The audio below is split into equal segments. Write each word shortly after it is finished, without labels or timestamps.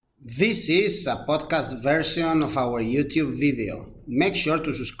This is a podcast version of our YouTube video. Make sure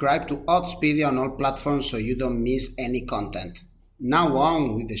to subscribe to Oddspedia on all platforms so you don't miss any content. Now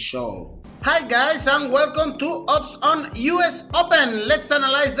on with the show. Hi guys and welcome to Odds on US Open. Let's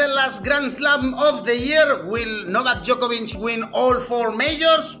analyze the last Grand Slam of the year. Will Novak Djokovic win all four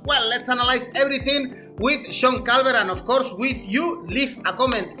majors? Well, let's analyze everything with Sean Calvert and of course with you. Leave a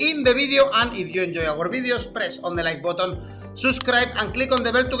comment in the video, and if you enjoy our videos, press on the like button, subscribe and click on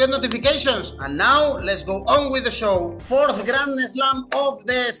the bell to get notifications. And now let's go on with the show. Fourth Grand Slam of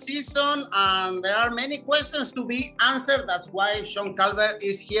the season, and there are many questions to be answered. That's why Sean Calvert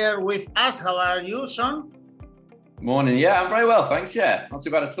is here with us. How are you, Sean? Morning. Yeah, I'm very well, thanks. Yeah, not too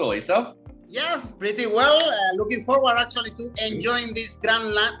bad at all. Yourself? Yeah, pretty well. Looking forward actually to enjoying this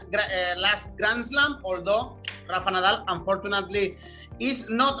last Grand Slam, although Rafa Nadal unfortunately is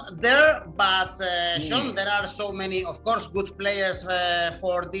not there. But Sean, there are so many, of course, good players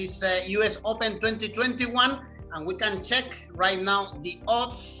for this US Open 2021, and we can check right now the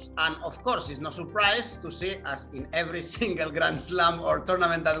odds. And of course, it's no surprise to see, as in every single Grand Slam or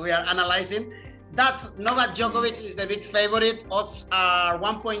tournament that we are analyzing, that Novak Djokovic is the big favorite. Odds are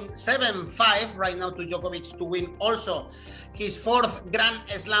 1.75 right now to Djokovic to win also his fourth Grand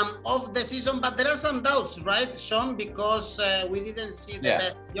Slam of the season. But there are some doubts, right, Sean? Because we didn't see the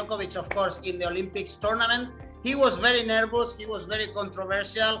best Djokovic, of course, in the Olympics tournament. He was very nervous. He was very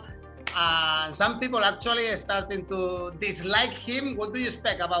controversial. And some people actually are starting to dislike him. What do you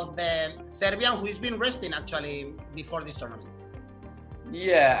expect about the Serbian, who's been resting actually before this tournament?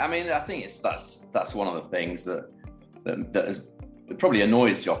 Yeah, I mean, I think that's one of the things that probably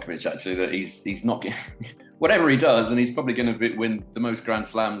annoys Djokovic actually, that he's not whatever he does, and he's probably going to win the most Grand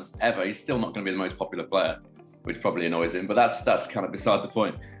Slams ever. He's still not going to be the most popular player, which probably annoys him. But that's kind of beside the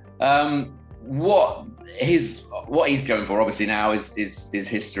point. What he's going for obviously now is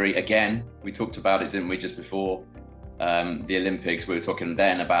history again. We talked about it, didn't we, just before the Olympics? We were talking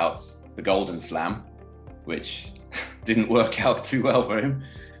then about the Golden Slam, which didn't work out too well for him,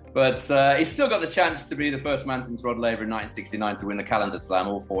 but he's still got the chance to be the first man since Rod Laver in 1969 to win the calendar slam,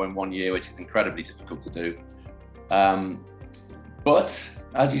 all four in 1 year, which is incredibly difficult to do. But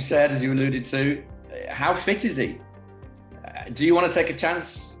as you said, as you alluded to, how fit is he? Do you want to take a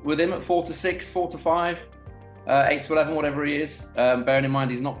chance with him at 4-6, 4-5, 8-11, whatever he is? Bearing in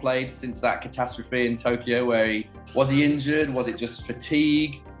mind he's not played since that catastrophe in Tokyo, where was he injured? Was it just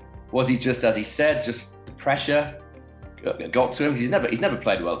fatigue? Was he just, as he said, just the pressure got to him? He's never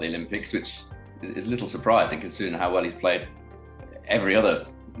played well at the Olympics, which is a little surprising considering how well he's played every other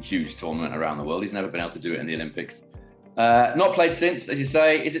huge tournament around the world. He's never been able to do it in the Olympics. Not played since, as you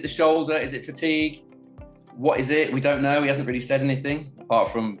say. Is it the shoulder? Is it fatigue? What is it? We don't know. He hasn't really said anything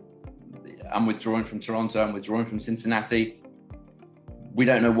apart from, I'm withdrawing from Toronto, I'm withdrawing from Cincinnati. We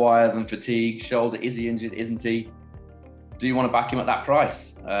don't know why other than fatigue, shoulder. Is he injured? Isn't he? Do you want to back him at that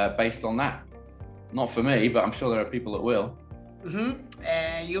price based on that? Not for me, but I'm sure there are people that will.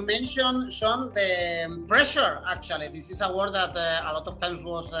 You mentioned, Sean, the pressure, actually. This is a word that a lot of times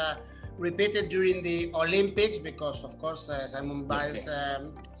was repeated during the Olympics because, of course, Simone Biles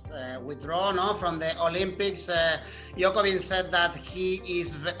withdrawn from the Olympics. Djokovic said that he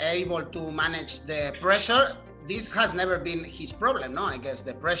is able to manage the pressure. This has never been his problem, no? I guess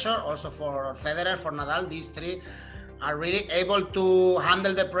the pressure also for Federer, for Nadal, these three are really able to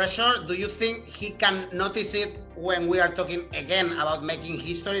handle the pressure. Do you think he can notice it when we are talking again about making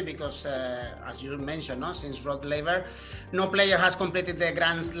history? Because as you mentioned, no, since Rod Laver, no player has completed the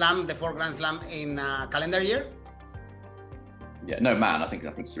Grand Slam, the fourth Grand Slam in a calendar year. Yeah, no man. I think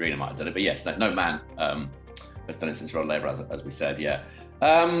Serena might have done it, but yes, no man has done it since Rod Laver, as we said. Yeah.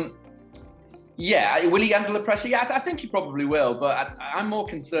 Yeah, will he handle the pressure? Yeah, I think he probably will, but I'm more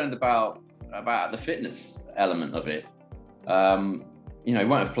concerned about the fitness element of it. He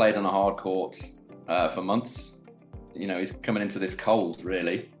won't have played on a hard court for months. He's coming into this cold,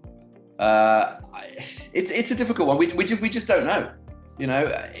 really. It's a difficult one. We just don't know.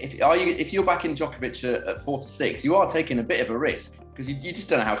 If you're backing Djokovic at 4-6, you are taking a bit of a risk because you just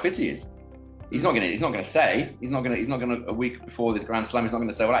don't know how fit he is. He's not going to a week before this Grand Slam. He's not going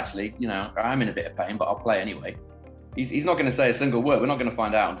to say, well, actually, I'm in a bit of pain, but I'll play anyway. He's not going to say a single word. We're not going to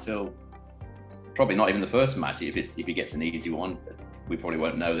find out until probably not even the first match. If he gets an easy one, we probably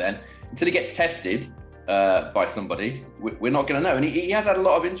won't know then. Until he gets tested by somebody, we're not going to know. And he has had a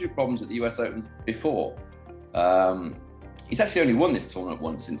lot of injury problems at the US Open before. He's actually only won this tournament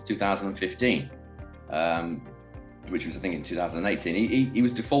once since 2015, which was, I think, in 2018. He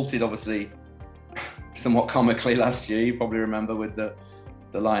was defaulted, obviously, somewhat comically last year. You probably remember with the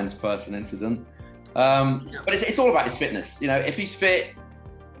Lions person incident. But it's all about his fitness. If he's fit,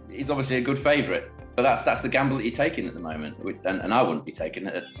 he's obviously a good favourite. But that's the gamble that you're taking at the moment, and I wouldn't be taking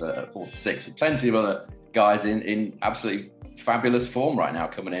it at 4 to 6. Plenty of other guys in absolutely fabulous form right now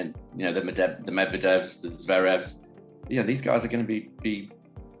coming in. You know, the Medvedevs, the Zverevs. You know, these guys are going to be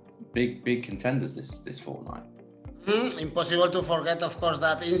big contenders this fortnight. Impossible to forget, of course,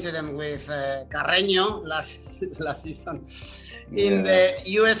 that incident with Carreño last season in the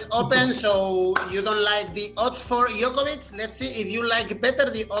US Open. So you don't like the odds for Djokovic. Let's see if you like better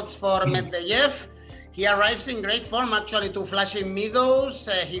the odds for Medvedev. He arrives in great form, actually, to Flushing Meadows.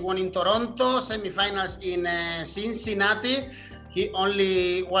 He won in Toronto, semifinals in Cincinnati. He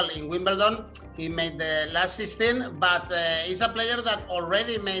only, in Wimbledon, he made the last 16, but he's a player that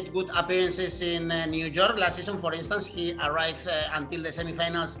already made good appearances in New York. Last season, for instance, he arrived until the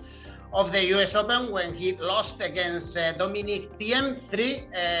semifinals of the US Open when he lost against Dominic Thiem. 3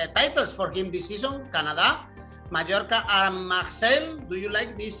 titles for him this season, Canada, Mallorca and Marseille. Do you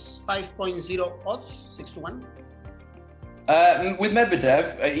like these 5.0 odds, 6 to 1? With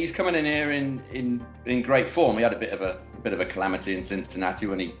Medvedev, he's coming in here in great form. He had a bit of a calamity in Cincinnati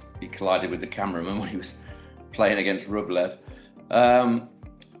when he collided with the cameraman when he was playing against Rublev.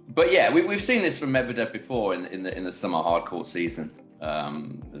 But yeah, we've seen this from Medvedev before in the summer hardcourt season,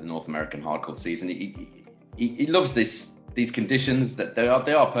 the North American hardcourt season. He loves these conditions that they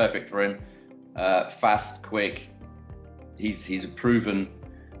are perfect for him. Fast, quick. He's a proven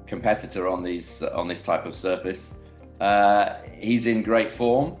competitor on this type of surface. He's in great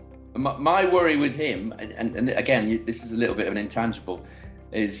form. My worry with him, and again, this is a little bit of an intangible,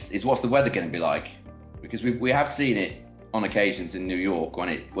 is what's the weather going to be like? Because we have seen it on occasions in New York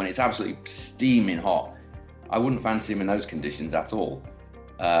when it's absolutely steaming hot. I wouldn't fancy him in those conditions at all.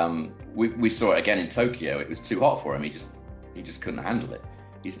 We saw it again in Tokyo. It was too hot for him. He just couldn't handle it.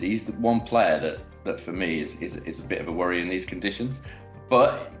 He's the one player that for me is a bit of a worry in these conditions.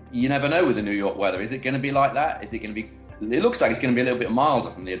 But you never know with the New York weather. Is it going to be like that? Is it going to be? It looks like it's going to be a little bit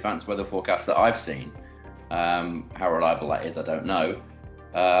milder from the advanced weather forecast that I've seen. How reliable that is, I don't know.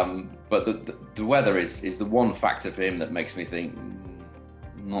 But the weather is the one factor for him that makes me think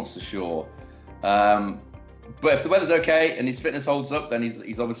not so sure. But if the weather's okay and his fitness holds up, then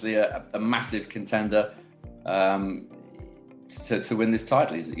he's obviously a massive contender to win this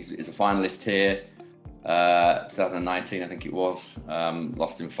title. He's a finalist here. 2019, I think it was.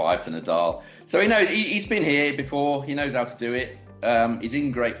 Lost in 5 to Nadal. So he knows he's been here before. He knows how to do it. He's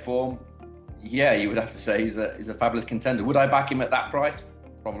in great form. Yeah, you would have to say he's a fabulous contender. Would I back him at that price?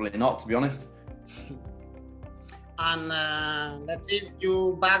 Probably not, to be honest. And let's see if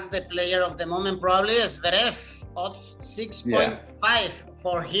you back the player of the moment, probably Zverev. Odds 6.5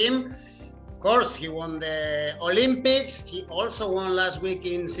 for him. Of course, he won the Olympics. He also won last week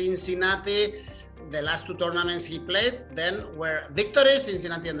in Cincinnati. The last 2 tournaments he played then were victories,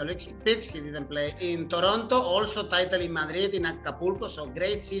 Cincinnati and the Olympics. He didn't play in Toronto. Also title in Madrid, in Acapulco. So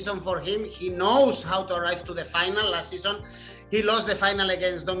great season for him. He knows how to arrive to the final. Last season, he lost the final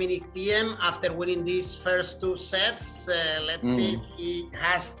against Dominic Thiem after winning these first 2 sets. Let's see if he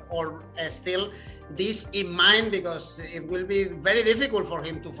has still this in mind, because it will be very difficult for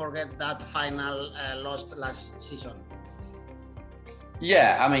him to forget that final lost last season.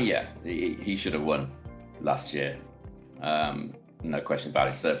 Yeah, I mean, he should have won last year. No question about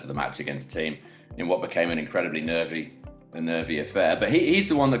it, except for the match against Team in what became an incredibly nervy affair. But he's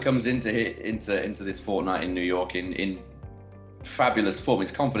the one that comes into this fortnight in New York in fabulous form.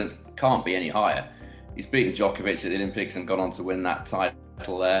 His confidence can't be any higher. He's beaten Djokovic at the Olympics and gone on to win that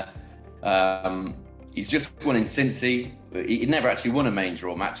title there. He's just won in Cincy. He'd never actually won a main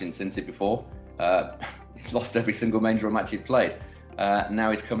draw match in Cincy before. He's lost every single main draw match he'd played.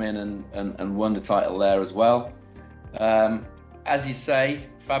 Now he's come in and won the title there as well. As you say,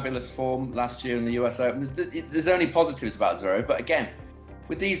 fabulous form last year in the US Open. There's only positives about Zverev, but again,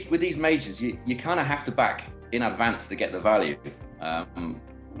 with these majors, you kind of have to back in advance to get the value.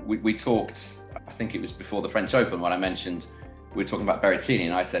 We talked, I think it was before the French Open, when I mentioned we were talking about Berrettini,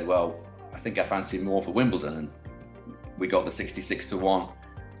 and I said, well, I think I fancy him more for Wimbledon, and we got the 66 to 1.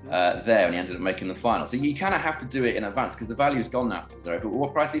 There, and he ended up making the final. So you kind of have to do it in advance because the value's gone now.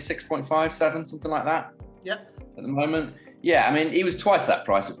 What price is he? 6.5, 7, something like that? Yeah. At the moment. Yeah, I mean, he was twice that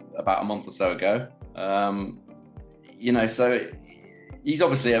price about a month or so ago. So he's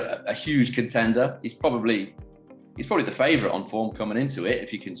obviously a huge contender. He's probably the favourite on form coming into it,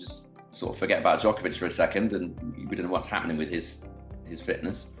 if you can just sort of forget about Djokovic for a second and we don't know what's happening with his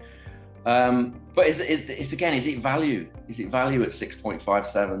fitness. But is it value? Is it value at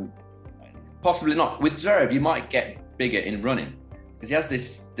 6.57? Possibly not. With Zverev, you might get bigger in running because he has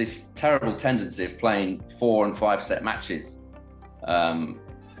this terrible tendency of playing 4 and 5 set matches.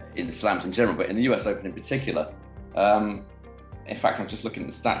 in slams in general, but in the US Open in particular. In fact, I'm just looking at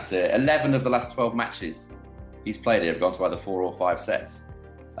the stats here. 11 of the last 12 matches he's played here have gone to either 4 or 5 sets.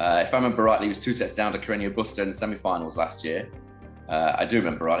 If I remember rightly, he was 2 sets down to Carreño Busta in the semi-finals last year. I do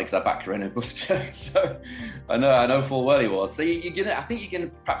remember rightly because I backed Carreño Busta, so I know full well he was. So I think you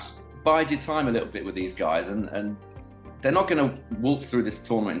can perhaps bide your time a little bit with these guys, and they're not going to waltz through this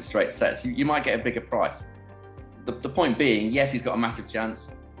tournament in straight sets. You might get a bigger price. The point being, yes, he's got a massive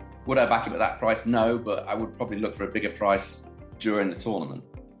chance. Would I back him at that price? No, but I would probably look for a bigger price during the tournament.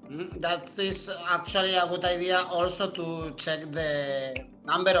 That is actually a good idea also to check the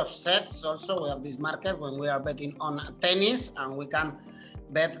number of sets. Also, we have this market when we are betting on tennis, and we can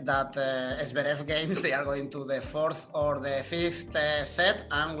bet that Zverev games, they are going to the 4th or the 5th set,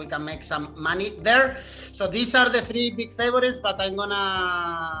 and we can make some money there. So these are the 3 big favorites, but I'm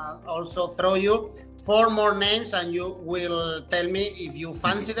gonna also throw you 4 more names, and you will tell me if you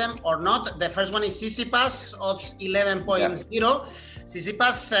fancy them or not. The first one is Tsitsipas, odds 11.0. Yeah.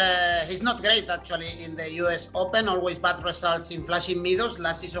 Tsitsipas, he's not great actually in the US Open, always bad results in Flushing Meadows.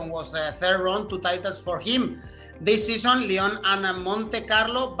 Last season was 3rd round, 2 titles for him. This season, Lyon and Monte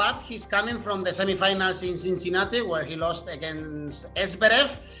Carlo, but he's coming from the semifinals in Cincinnati, where he lost against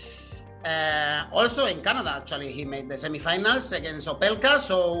Zverev. Also in Canada, actually, he made the semifinals against Opelka,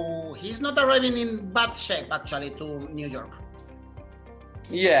 so he's not arriving in bad shape, actually, to New York.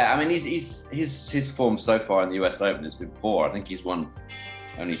 Yeah, I mean, his form so far in the US Open has been poor. I think he's won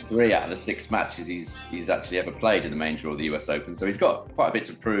only 3 out of the 6 matches he's actually ever played in the main draw of the US Open, so he's got quite a bit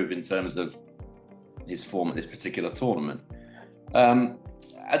to prove in terms of his form at this particular tournament.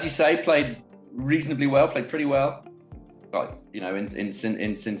 As you say, played reasonably well, played pretty well, in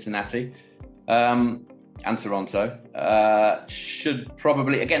Cincinnati and Toronto. Should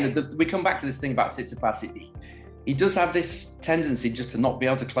probably, again, we come back to this thing about Tsitsipas. He does have this tendency just to not be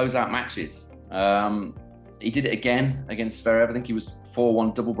able to close out matches. He did it again against Zverev. I think he was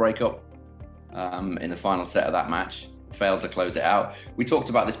 4-1 double breakup in the final set of that match. Failed to close it out. We talked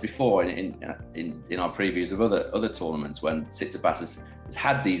about this before in our previews of other tournaments when Tsitsipas has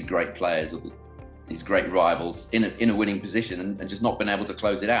had these great players, or these great rivals in a winning position and just not been able to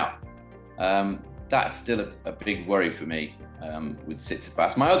close it out. That's still a big worry for me with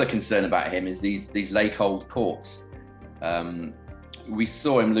Tsitsipas. My other concern about him is these lake-hold courts. We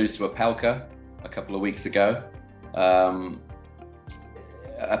saw him lose to Opelka a couple of weeks ago.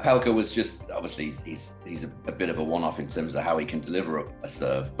 Opelka was just, obviously, he's a bit of a one-off in terms of how he can deliver a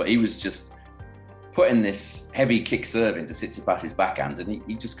serve, but he was just putting this heavy kick serve into Tsitsipas's backhand, and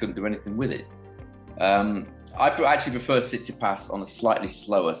he just couldn't do anything with it. I actually prefer Tsitsipas on a slightly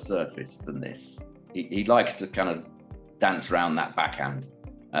slower surface than this. He likes to kind of dance around that backhand.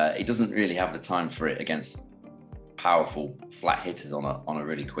 He doesn't really have the time for it against powerful flat hitters on a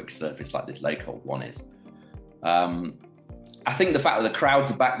really quick surface like this lake-hold one is. I think the fact that the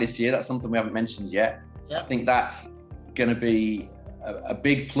crowds are back this year, that's something we haven't mentioned yet. Yep. I think that's going to be a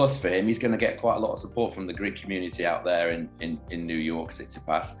big plus for him. He's going to get quite a lot of support from the Greek community out there in New York,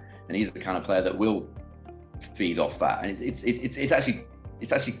 Tsitsipas, and he's the kind of player that will feed off that. And it's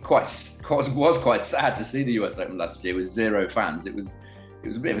actually quite sad to see the US Open last year with 0 fans. It was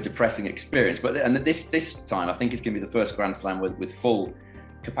a bit of a depressing experience. But this time, I think it's going to be the first Grand Slam with full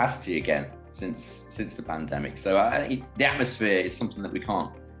capacity again since the pandemic. So the atmosphere is something that we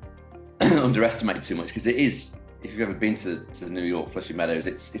can't underestimate too much, because it is. If you've ever been to New York, Flushing Meadows,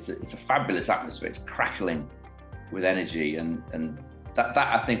 it's a fabulous atmosphere. It's crackling with energy, and that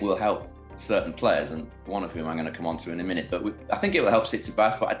I think will help certain players, and one of whom I'm going to come on to in a minute. But I think it will help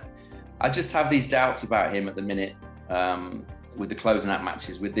Tsitsipas. But I just have these doubts about him at the minute with the closing out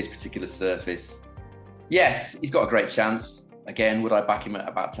matches with this particular surface. Yeah, he's got a great chance. Again, would I back him at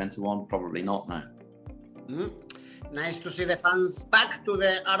about 10-1? Probably not, no. Mm-hmm. Nice to see the fans back to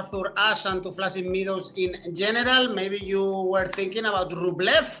the Arthur Ashe and to Flushing Meadows in general. Maybe you were thinking about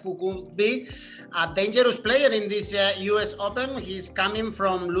Rublev, who could be a dangerous player in this US Open. He's coming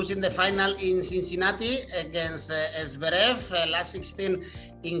from losing the final in Cincinnati against Zverev, last 16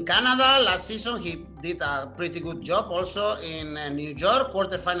 in Canada. Last season, he did a pretty good job also in New York,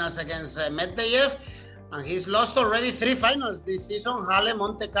 quarterfinals against Medvedev. And he's lost already 3 finals this season: Halle,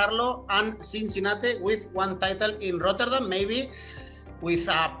 Monte Carlo, and Cincinnati, with 1 title in Rotterdam. Maybe with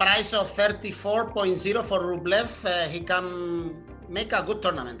a price of 34.0 for Rublev, he can make a good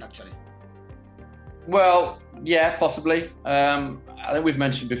tournament, actually. Well, yeah, possibly. I think we've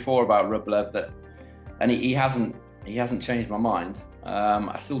mentioned before about Rublev that, and he hasn't changed my mind.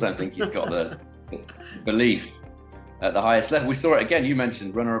 I still don't think he's got the belief at the highest level. We saw it again. You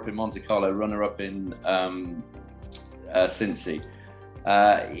mentioned runner-up in Monte Carlo, runner-up in Cincy.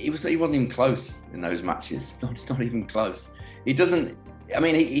 He wasn't even close in those matches. Not even close. He doesn't. I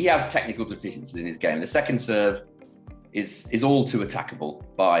mean, he has technical deficiencies in his game. The second serve is all too attackable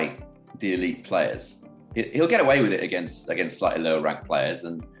by the elite players. He'll get away with it against slightly lower ranked players,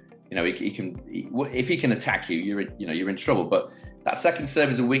 and if he can attack you, you're in trouble. But that second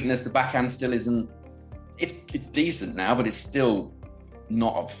serve is a weakness. The backhand still isn't. It's decent now, but it's still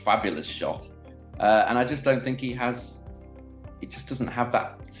not a fabulous shot. And I just don't think he has. He just doesn't have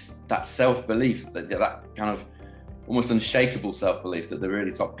that self-belief, that kind of almost unshakable self-belief that the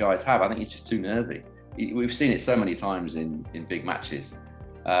really top guys have. I think he's just too nervy. We've seen it so many times in big matches.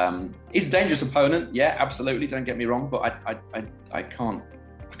 He's a dangerous opponent, yeah, absolutely. Don't get me wrong, but I can't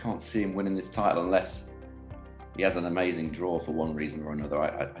see him winning this title unless he has an amazing draw for one reason or another.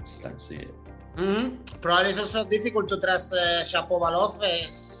 I just don't see it. Probably it's also difficult to trust Shapovalov,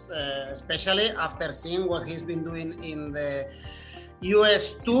 especially after seeing what he's been doing in the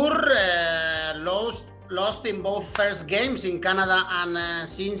US Tour. Lost in both first games in Canada and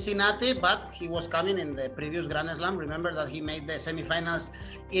Cincinnati, but he was coming in the previous Grand Slam. Remember that he made the semifinals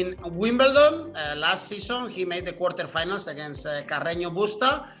in Wimbledon last season. He made the quarterfinals against Carreño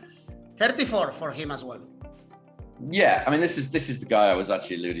Busta. 34 for him as well. Yeah, I mean, this is the guy I was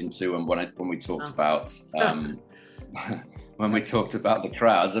actually alluding to when we talked about when we talked about the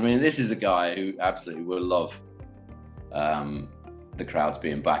crowds. I mean, this is a guy who absolutely will love the crowds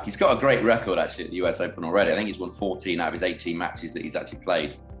being back. He's got a great record actually at the US Open already. I think he's won 14 out of his 18 matches that he's actually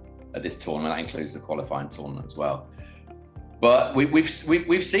played at this tournament. That includes the qualifying tournament as well. But we've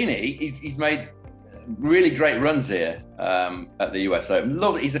seen it. He's made really great runs here at the US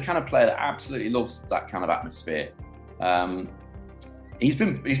Open. He's the kind of player that absolutely loves that kind of atmosphere. He's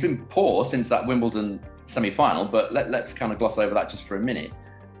been poor since that Wimbledon semi-final, but let's kind of gloss over that just for a minute.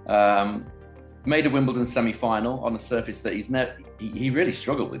 Made a Wimbledon semi-final on a surface that he really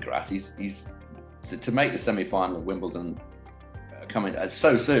struggled with grass. To make the semi-final of Wimbledon coming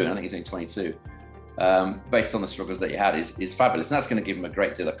so soon, I think he's only 22, based on the struggles that he had, is fabulous, and that's going to give him a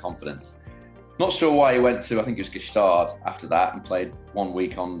great deal of confidence. Not sure why he went to, I think it was Gstaad after that, and played 1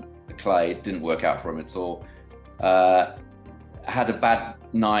 week on the clay. It didn't work out for him at all. Had a bad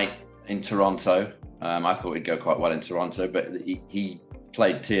night in Toronto. I thought he'd go quite well in Toronto, but he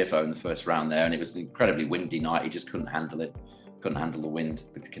played Tiafoe in the first round there, and it was an incredibly windy night. He just couldn't handle it. Couldn't handle the wind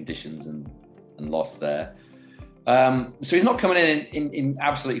with the conditions and lost there. So he's not coming in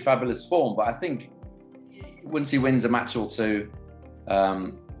absolutely fabulous form, but I think once he wins a match or two,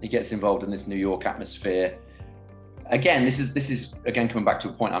 he gets involved in this New York atmosphere. Again, this is again coming back to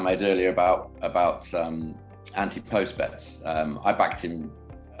a point I made earlier about anti-post bets. I backed him.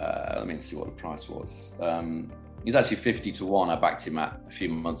 Let me see what the price was. He's actually 50 to 1. I backed him at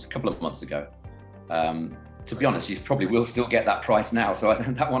a couple of months ago. To be honest, he probably will still get that price now. So I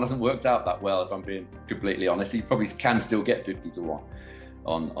think that one hasn't worked out that well, if I'm being completely honest. He probably can still get 50 to 1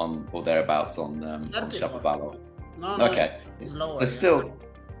 on or thereabouts on Shapovalov. No, okay, it's lower. But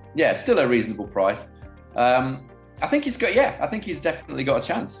still a reasonable price. I think he's got. I think he's definitely got a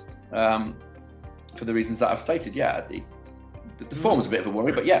chance for the reasons that I've stated. Yeah, the form's a bit of a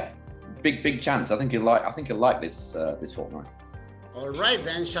worry, but yeah, big chance. I think he'll like this fortnight. All right,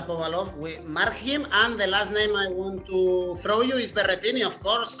 then Shapovalov, we mark him. And the last name I want to throw you is Berrettini, of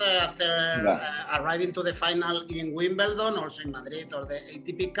course, after arriving to the final in Wimbledon, also in Madrid, or the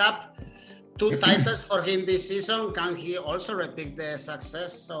ATP Cup. 2 titles for him this season. Can he also repeat the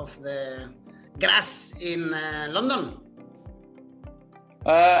success of the grass in London?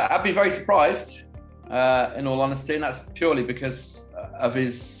 I'd be very surprised, in all honesty, and that's purely because of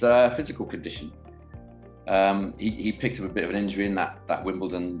his physical condition. He picked up a bit of an injury in that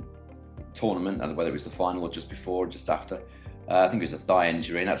Wimbledon tournament, whether it was the final or just before or just after. I think it was a thigh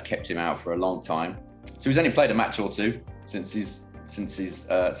injury, and that's kept him out for a long time. So he's only played a match or two since he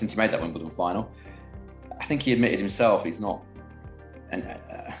made that Wimbledon final. I think he admitted himself he's not, and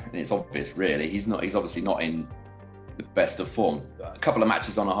it's obvious really, he's obviously not in the best of form. A couple of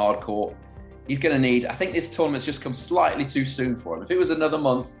matches on a hard court. He's going to need, I think this tournament's just come slightly too soon for him. If it was another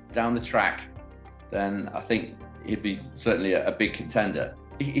month down the track, then I think he'd be certainly a big contender.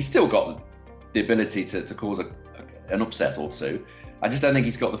 He's still got the ability to cause an upset or two. I just don't think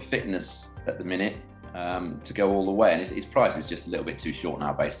he's got the fitness at the minute to go all the way. And his price is just a little bit too short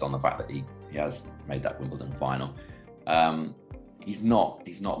now based on the fact that he has made that Wimbledon final. He's not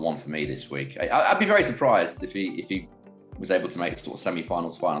one for me this week. I'd be very surprised if he was able to make sort of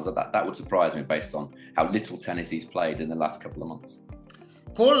semi-finals, finals. That would surprise me based on how little tennis he's played in the last couple of months.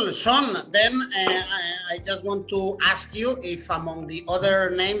 Cool, Sean. Then I just want to ask you if among the other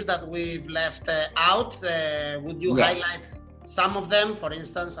names that we've left out, would you highlight some of them, for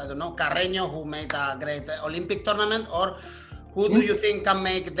instance, I don't know, Carreño, who made a great Olympic tournament, or who do you think can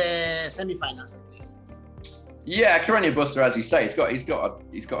make the semi-finals at least? Yeah, Carreño Busta, as you say, he's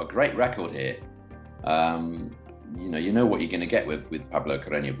got a great record here. You know what you're going to get with Pablo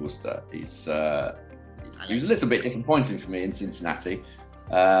Carreño Busta. He was a little bit disappointing for me in Cincinnati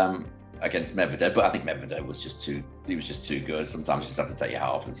against Medvedev, but I think Medvedev was just too good. Sometimes you just have to take your hat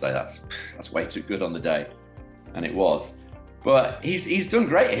off and say that's way too good on the day, and it was. But he's done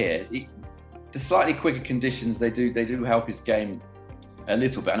great here. The slightly quicker conditions they do help his game a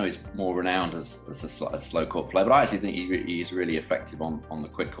little bit. I know he's more renowned as a slow court player, but I actually think he's really effective on the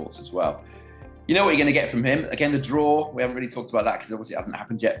quick courts as well. You know what you're going to get from him. Again, the draw, we haven't really talked about that because obviously it hasn't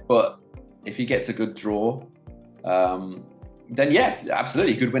happened yet, but if he gets a good draw, then yeah,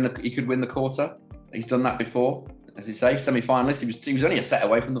 absolutely, he could win the quarter. He's done that before, as you say, semi-finalist. He was only a set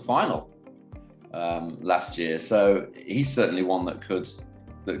away from the final last year, so he's certainly one that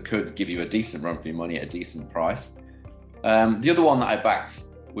could give you a decent run for your money at a decent price. The other one that I backed,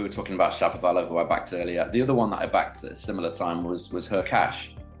 we were talking about Shapovalov, who I backed earlier. The other one that I backed at a similar time was Hurkacz,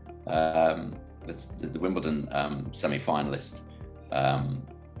 the Wimbledon semi-finalist.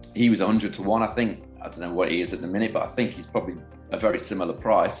 He was 100 to 1, I think. I don't know what he is at the minute, but I think he's probably a very similar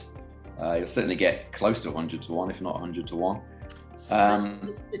price. You'll certainly get close to 100 to 1, if not 100 to 1.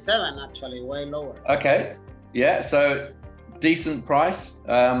 67 actually, way lower. Okay, yeah, so decent price.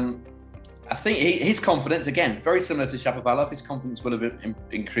 I think his confidence, again, very similar to Shapovalov, his confidence will have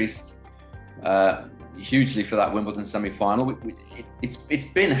increased hugely for that Wimbledon semi-final. It's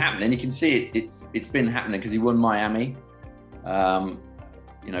been happening. You can see it's been happening because he won Miami.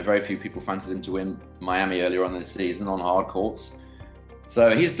 Very few people fancied him to win Miami earlier on this season on hard courts.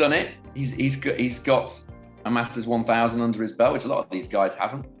 So he's done it. He's got a Masters 1000 under his belt, which a lot of these guys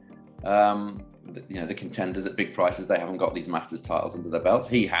haven't. The contenders at big prices, they haven't got these Masters titles under their belts.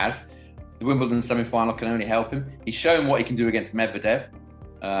 He has. The Wimbledon semi-final can only help him. He's shown what he can do against Medvedev.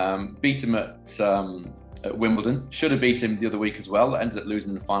 Beat him at Wimbledon. Should have beat him the other week as well. Ended up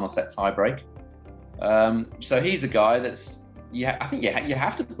losing the final set tie-break. So he's a guy that's, I think you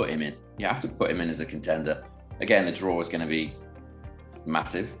have to put him in. You have to put him in as a contender. Again, the draw is going to be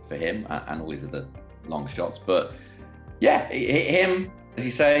massive for him and all these other long shots. But yeah, him, as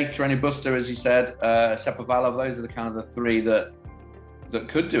you say, Carreño Busta, as you said, Shapovalov, those are the kind of the three that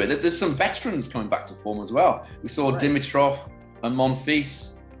could do it. There's some veterans coming back to form as well. We saw Dimitrov and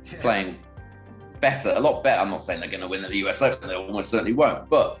Monfils playing better, a lot better. I'm not saying they're going to win the US Open, they almost certainly won't,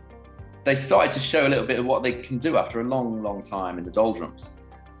 but they started to show a little bit of what they can do after a long, long time in the doldrums.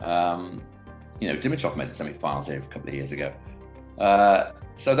 Dimitrov made the semi-finals here a couple of years ago.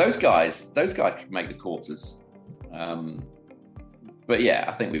 So those guys could make the quarters. But yeah,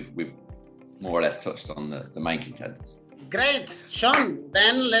 I think we've more or less touched on the main contenders. Great, Sean.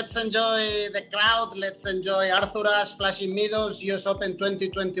 Then let's enjoy the crowd. Let's enjoy Arthur Ashe, Flushing Meadows, US Open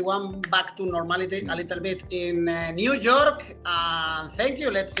 2021, back to normality a little bit in New York. Thank you.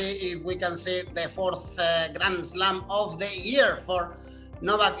 Let's see if we can see the fourth Grand Slam of the year for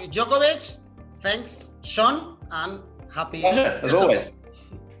Novak Djokovic. Thanks, Sean, and happy. As always.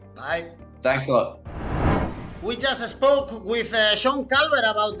 Bye. Thanks a lot. We just spoke with Sean Calvert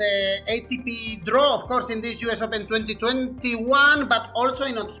about the ATP draw, of course, in this US Open 2021, but also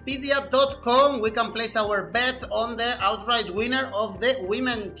in Oddspedia.com. We can place our bet on the outright winner of the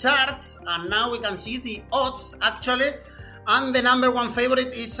women chart. And now we can see the odds, actually. And the number one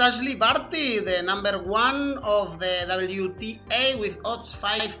favorite is Ashley Barty, the number one of the WTA with odds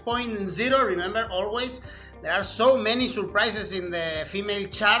 5.0. Remember, always, there are so many surprises in the female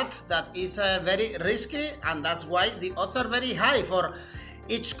chart that is very risky, and that's why the odds are very high for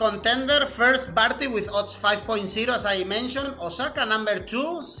each contender. First, Barty with odds 5.0, as I mentioned. Osaka, number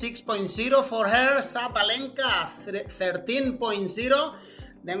 2, 6.0 for her. Sabalenka, 13.0.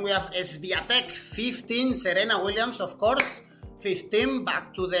 Then we have Swiatek, 15. Serena Williams, of course, 15,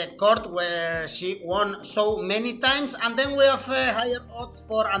 back to the court where she won so many times. And then we have higher odds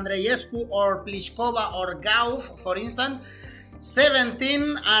for Andreescu or Pliskova or Gauff, for instance,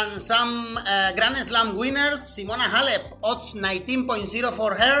 17, and some Grand Slam winners. Simona Halep, odds 19.0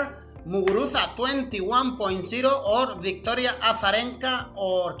 for her, Muguruza 21.0, or Victoria Azarenka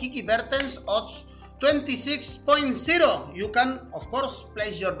or Kiki Bertens, odds 26.0. You can, of course,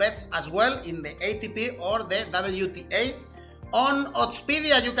 place your bets as well in the ATP or the WTA. On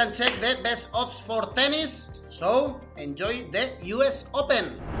Oddspedia, you can check the best odds for tennis. So, enjoy the US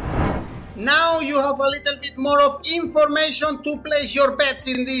Open. Now you have a little bit more of information to place your bets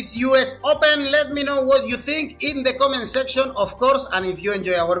in this US Open. Let me know what you think in the comment section, of course. And if you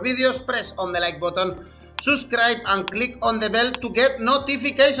enjoy our videos, press on the like button subscribe and click on the bell to get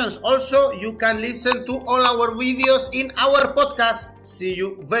notifications. Also, you can listen to all our videos in our podcast. See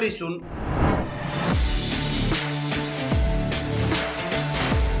you very soon.